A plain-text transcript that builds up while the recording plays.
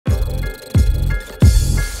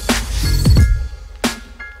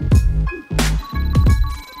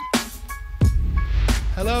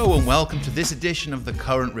welcome to this edition of The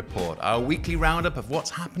Current Report, our weekly roundup of what's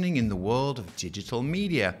happening in the world of digital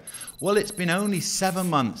media. Well, it's been only 7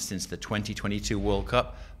 months since the 2022 World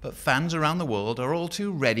Cup, but fans around the world are all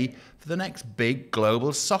too ready for the next big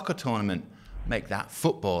global soccer tournament. Make that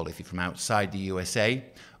football if you're from outside the USA.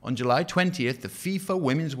 On July 20th, the FIFA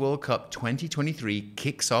Women's World Cup 2023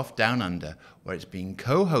 kicks off down under, where it's being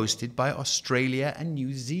co-hosted by Australia and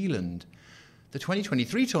New Zealand. The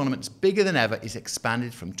 2023 tournament's bigger than ever is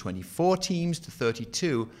expanded from 24 teams to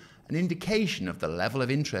 32, an indication of the level of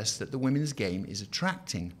interest that the women's game is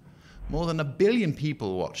attracting. More than 1 billion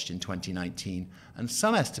people watched in 2019, and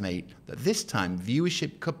some estimate that this time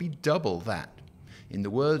viewership could be double that. In the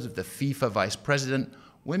words of the FIFA vice president,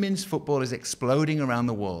 women's football is exploding around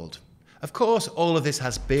the world. Of course, all of this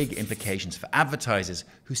has big implications for advertisers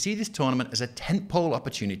who see this tournament as a tentpole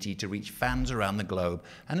opportunity to reach fans around the globe,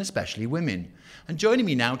 and especially women. And joining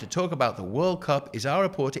me now to talk about the World Cup is our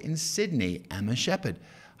reporter in Sydney, Emma Shepherd.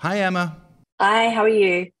 Hi, Emma. Hi, how are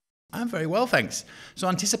you? I'm very well, thanks. So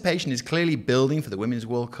anticipation is clearly building for the Women's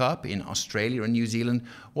World Cup in Australia and New Zealand.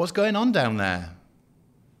 What's going on down there?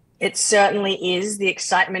 It certainly is. The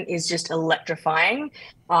excitement is just electrifying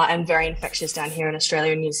and very infectious down here in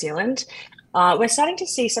Australia and New Zealand. We're starting to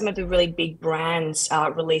see some of the really big brands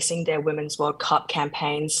releasing their Women's World Cup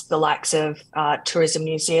campaigns, the likes of Tourism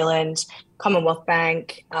New Zealand, Commonwealth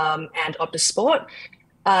Bank, and Optus Sport.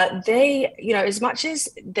 They, as much as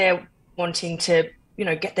they're wanting to,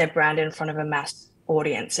 get their brand in front of a mass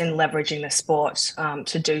audience and leveraging the sport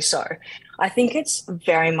to do so, I think it's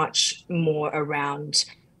very much more around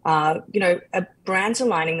brands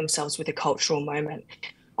aligning themselves with a cultural moment.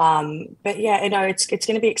 But yeah, it's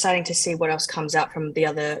going to be exciting to see what else comes out from the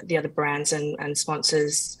other brands and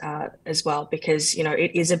sponsors as well, because,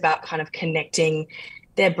 it is about kind of connecting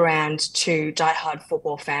their brand to diehard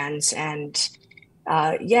football fans and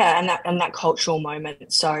that cultural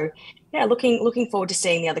moment. So yeah, looking forward to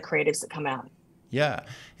seeing the other creatives that come out. Yeah,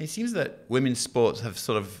 it seems that women's sports have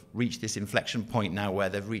sort of reached this inflection point now where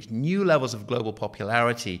they've reached new levels of global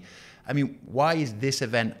popularity. I mean, why is this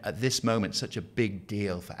event at this moment such a big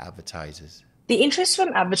deal for advertisers? The interest from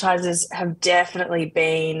advertisers have definitely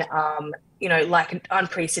been, like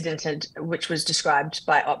unprecedented, which was described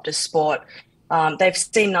by Optus Sport. They've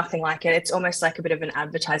seen nothing like it. It's almost like a bit of an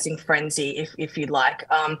advertising frenzy, if you'd like.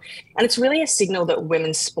 And it's really a signal that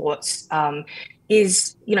women's sports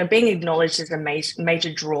is, being acknowledged as a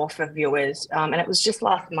major draw for viewers. And it was just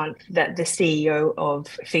last month that the CEO of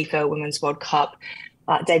FIFA Women's World Cup,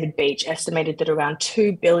 David Beach, estimated that around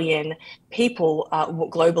 2 billion people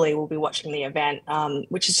globally will be watching the event,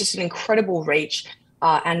 which is just an incredible reach.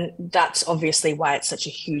 And that's obviously why it's such a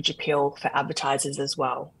huge appeal for advertisers as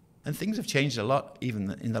well. And things have changed a lot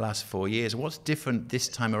even in the last 4 years. What's different this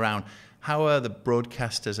time around? How are the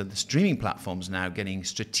broadcasters and the streaming platforms now getting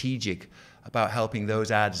strategic about helping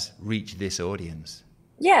those ads reach this audience?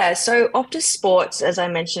 Yeah, so Optus Sports, as I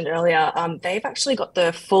mentioned earlier, they've actually got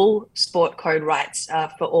the full sport code rights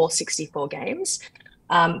for all 64 games.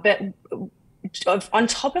 But on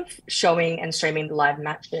top of showing and streaming the live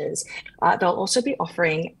matches, they'll also be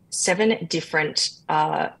offering 7 different,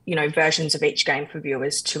 versions of each game for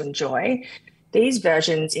viewers to enjoy. These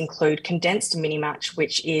versions include condensed mini match,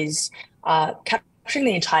 which is capturing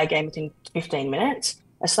the entire game within 15 minutes,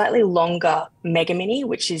 a slightly longer mega mini,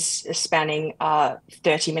 which is spanning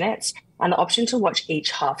 30 minutes, and the option to watch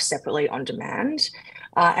each half separately on demand.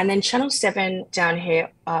 And then Channel 7 down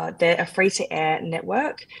here, they're a free-to-air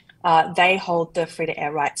network. They hold the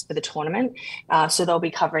free-to-air rights for the tournament. So they'll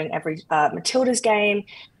be covering every Matilda's game,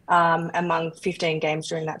 among 15 games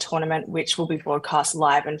during that tournament, which will be broadcast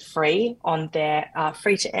live and free on their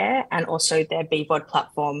free-to-air and also their BVOD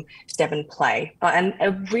platform, 7 Play.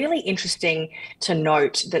 And really interesting to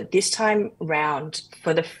note that this time round,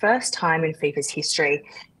 for the first time in FIFA's history,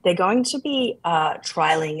 they're going to be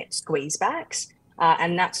trialing squeezebacks,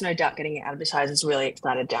 and that's no doubt getting advertisers really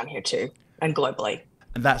excited down here too, and globally.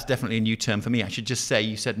 And that's definitely a new term for me. I should just say,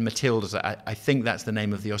 you said Matildas. I think that's the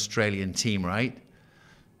name of the Australian team, right?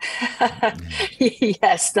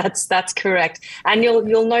 Yes, that's correct. And you'll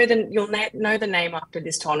know the name after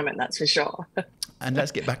this tournament, that's for sure. And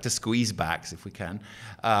let's get back to squeezebacks if we can.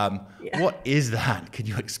 What is that? Can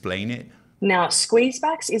you explain it? Now,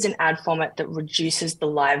 squeezebacks is an ad format that reduces the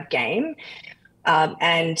live game.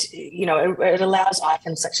 It allows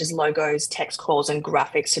items such as logos, text calls, and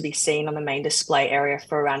graphics to be seen on the main display area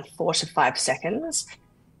for around 4 to 5 seconds.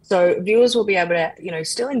 So viewers will be able to,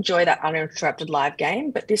 still enjoy that uninterrupted live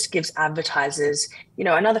game, but this gives advertisers,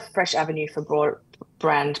 another fresh avenue for broad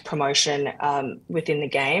brand promotion within the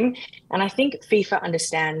game. And I think FIFA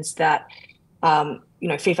understands that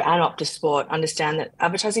FIFA and Optus Sport understand that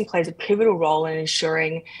advertising plays a pivotal role in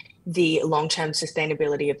ensuring the long-term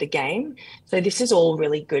sustainability of the game. So this is all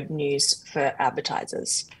really good news for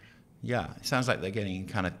advertisers. Yeah, it sounds like they're getting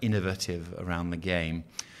kind of innovative around the game.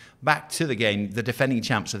 Back to the game, the defending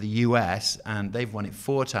champs are the US, and they've won it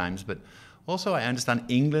 4 times. But also, I understand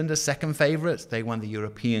England are second favourites. They won the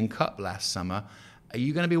European Cup last summer. Are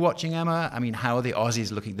you going to be watching, Emma? I mean, how are the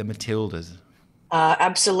Aussies looking, the Matildas?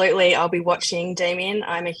 Absolutely, I'll be watching, Damien.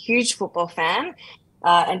 I'm a huge football fan.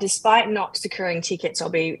 And despite not securing tickets, I'll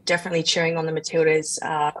be definitely cheering on the Matildas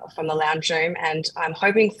from the lounge room. And I'm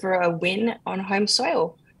hoping for a win on home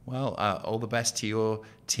soil. Well, all the best to your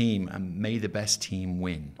team, and may the best team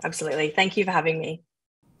win. Absolutely. Thank you for having me.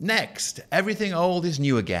 Next, everything old is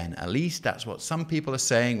new again. At least that's what some people are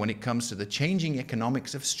saying when it comes to the changing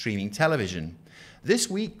economics of streaming television. This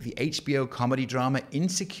week, the HBO comedy drama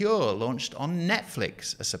Insecure launched on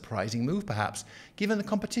Netflix, a surprising move perhaps, given the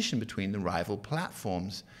competition between the rival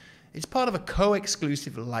platforms. It's part of a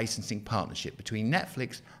co-exclusive licensing partnership between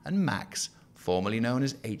Netflix and Max, formerly known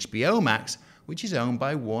as HBO Max, which is owned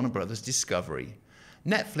by Warner Bros. Discovery.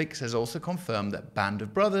 Netflix has also confirmed that Band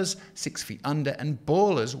of Brothers, 6 Feet Under, and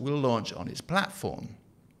Ballers will launch on its platform.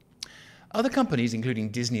 Other companies, including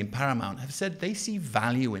Disney and Paramount, have said they see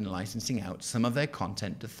value in licensing out some of their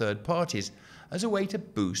content to third parties as a way to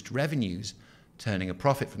boost revenues. Turning a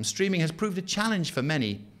profit from streaming has proved a challenge for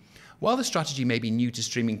many. While the strategy may be new to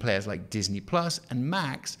streaming players like Disney Plus and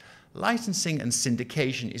Max, licensing and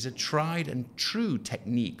syndication is a tried and true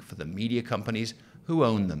technique for the media companies who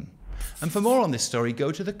own them. And for more on this story,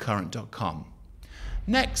 go to thecurrent.com.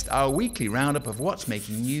 Next, our weekly roundup of what's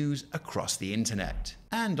making news across the internet.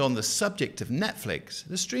 And on the subject of Netflix,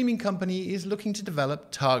 the streaming company is looking to develop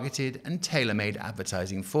targeted and tailor-made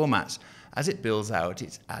advertising formats as it builds out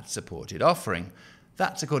its ad-supported offering.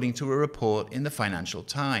 That's according to a report in the Financial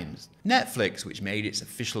Times. Netflix, which made its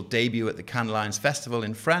official debut at the Cannes Lions Festival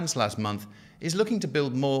in France last month, is looking to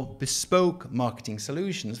build more bespoke marketing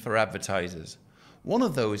solutions for advertisers. One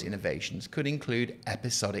of those innovations could include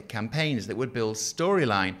episodic campaigns that would build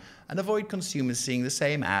storyline and avoid consumers seeing the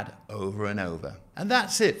same ad over and over. And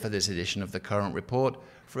that's it for this edition of The Current Report.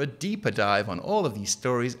 For a deeper dive on all of these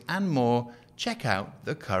stories and more, check out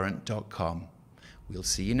thecurrent.com. We'll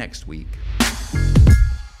see you next week.